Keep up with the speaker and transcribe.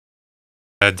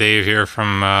Dave here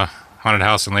from Haunted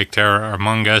House in Lake Terror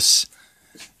Among Us.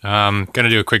 Gonna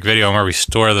do a quick video on where we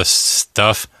store this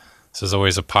stuff. This is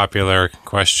always a popular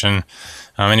question.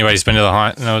 Anybody who's been to the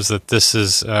haunt knows that this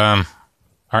is our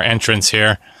entrance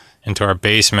here into our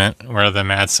basement, where the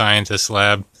Mad Scientist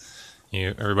lab.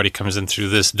 Everybody comes in through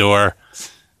this door.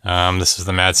 This is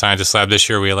the Mad Scientist lab. This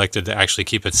year we elected to actually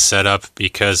keep it set up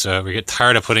because we get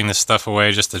tired of putting this stuff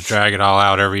away just to drag it all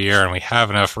out every year, and we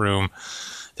have enough room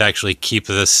to actually keep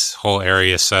this whole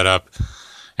area set up.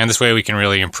 And this way we can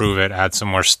really improve it, add some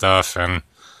more stuff, and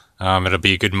it'll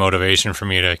be a good motivation for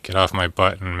me to get off my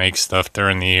butt and make stuff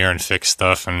during the year and fix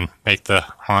stuff and make the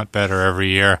haunt better every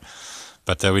year.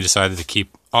 But we decided to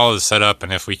keep all of this set up,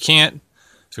 and if we can't,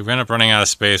 if we end up running out of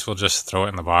space, we'll just throw it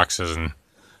in the boxes and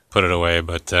put it away.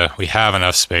 But we have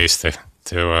enough space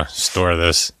to store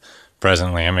this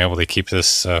presently. I'm able to keep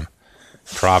this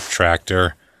prop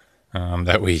tractor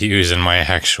that we use in my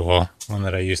actual one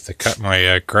that I used to cut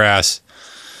my grass.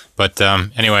 But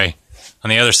anyway, on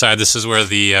the other side, this is where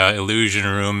the illusion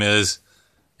room is,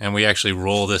 and we actually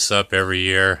roll this up every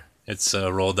year. It's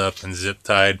rolled up and zip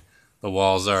tied. The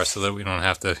walls are, so that we don't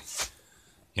have to,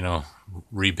 you know,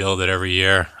 rebuild it every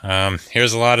year.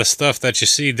 Here's a lot of stuff that you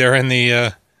see during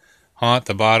the haunt,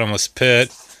 the bottomless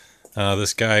pit.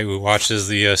 This guy who watches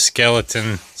the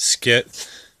skeleton skit.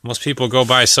 Most people go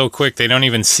by so quick they don't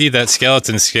even see that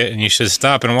skeleton skit, and you should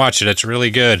stop and watch it. It's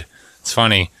really good. It's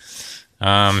funny.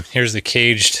 Here's the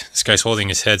caged. This guy's holding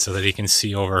his head so that he can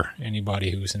see over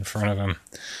anybody who's in front of him.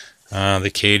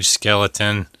 The caged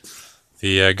skeleton.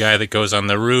 The guy that goes on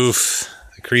the roof.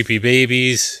 The creepy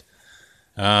babies.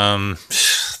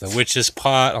 The witch's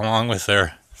pot, along with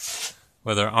their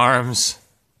arms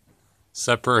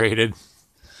separated.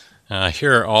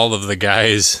 Here are all of the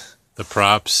guys, the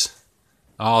props,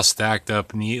 all stacked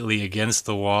up neatly against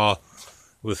the wall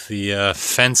with the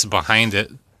fence behind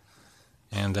it.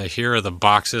 And here are the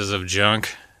boxes of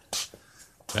junk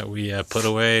that we put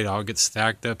away. It all gets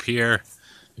stacked up here.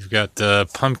 We've got the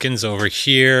pumpkins over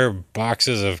here,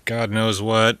 boxes of God knows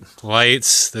what,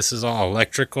 lights. This is all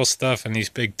electrical stuff in these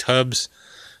big tubs,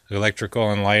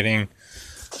 electrical and lighting.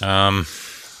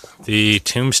 The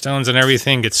tombstones and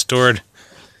everything get stored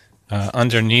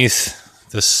underneath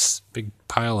this big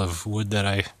pile of wood that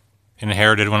I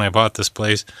inherited when I bought this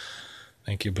place.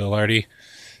 Thank you, Bill Artie.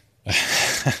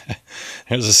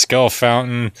 There's a skull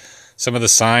fountain, some of the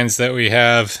signs that we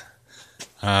have,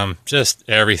 just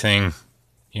everything,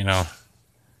 you know,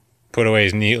 put away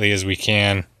as neatly as we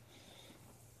can.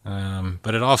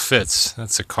 But it all fits.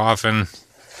 That's a coffin.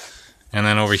 And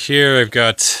then over here I've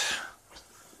got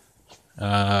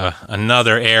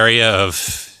another area of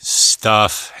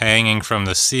stuff hanging from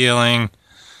the ceiling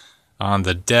on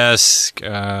the desk.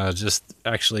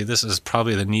 Actually, this is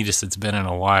probably the neatest it's been in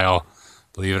a while,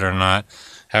 believe it or not.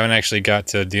 Haven't actually got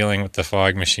to dealing with the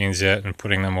fog machines yet and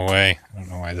putting them away. I don't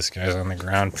know why this guy's on the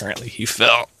ground. Apparently he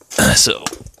fell. So,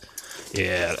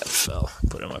 yeah, that fell.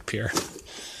 Put him up here.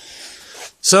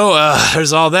 So,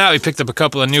 there's all that. We picked up a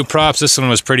couple of new props. This one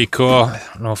was pretty cool. I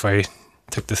don't know if I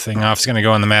took the thing off. It's going to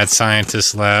go in the Mad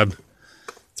Scientist lab.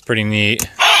 It's pretty neat.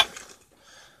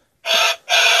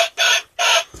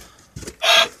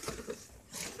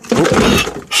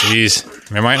 Jeez.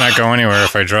 It might not go anywhere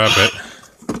if I drop it.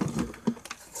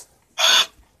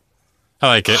 I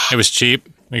like it. It was cheap.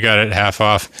 We got it half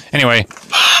off. Anyway,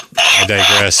 I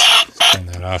digress. Turn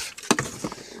that off.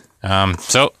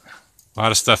 So, a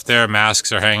lot of stuff there.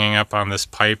 Masks are hanging up on this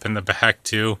pipe in the back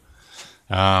too.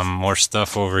 More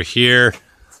stuff over here.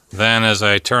 Then as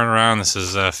I turn around, this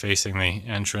is facing the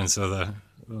entrance of the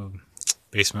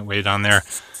basement way down there.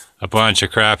 A bunch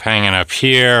of crap hanging up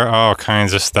here. All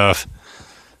kinds of stuff.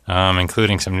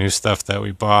 Including some new stuff that we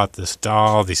bought. This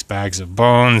doll, these bags of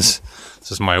bones.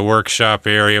 This is my workshop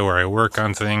area where I work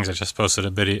on things. I just posted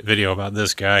a video about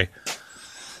this guy.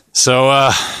 So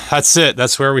that's it.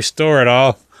 That's where we store it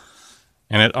all.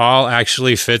 And it all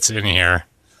actually fits in here.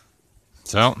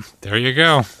 So there you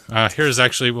go. Here's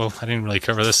actually, well, I didn't really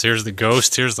cover this. Here's the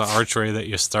ghost. Here's the archway that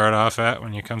you start off at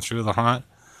when you come through the haunt.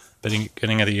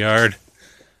 Beginning of the yard.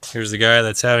 Here's the guy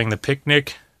that's having the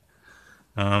picnic.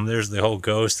 There's the whole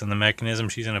ghost and the mechanism.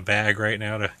 She's in a bag right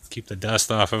now to keep the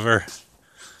dust off of her.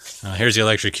 Here's the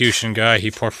electrocution guy.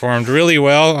 He performed really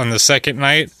well on the second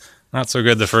night. Not so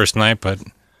good the first night, but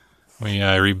we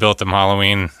rebuilt him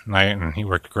Halloween night, and he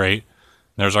worked great.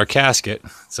 There's our casket.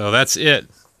 So that's it.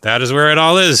 That is where it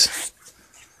all is.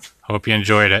 Hope you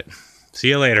enjoyed it. See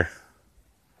you later.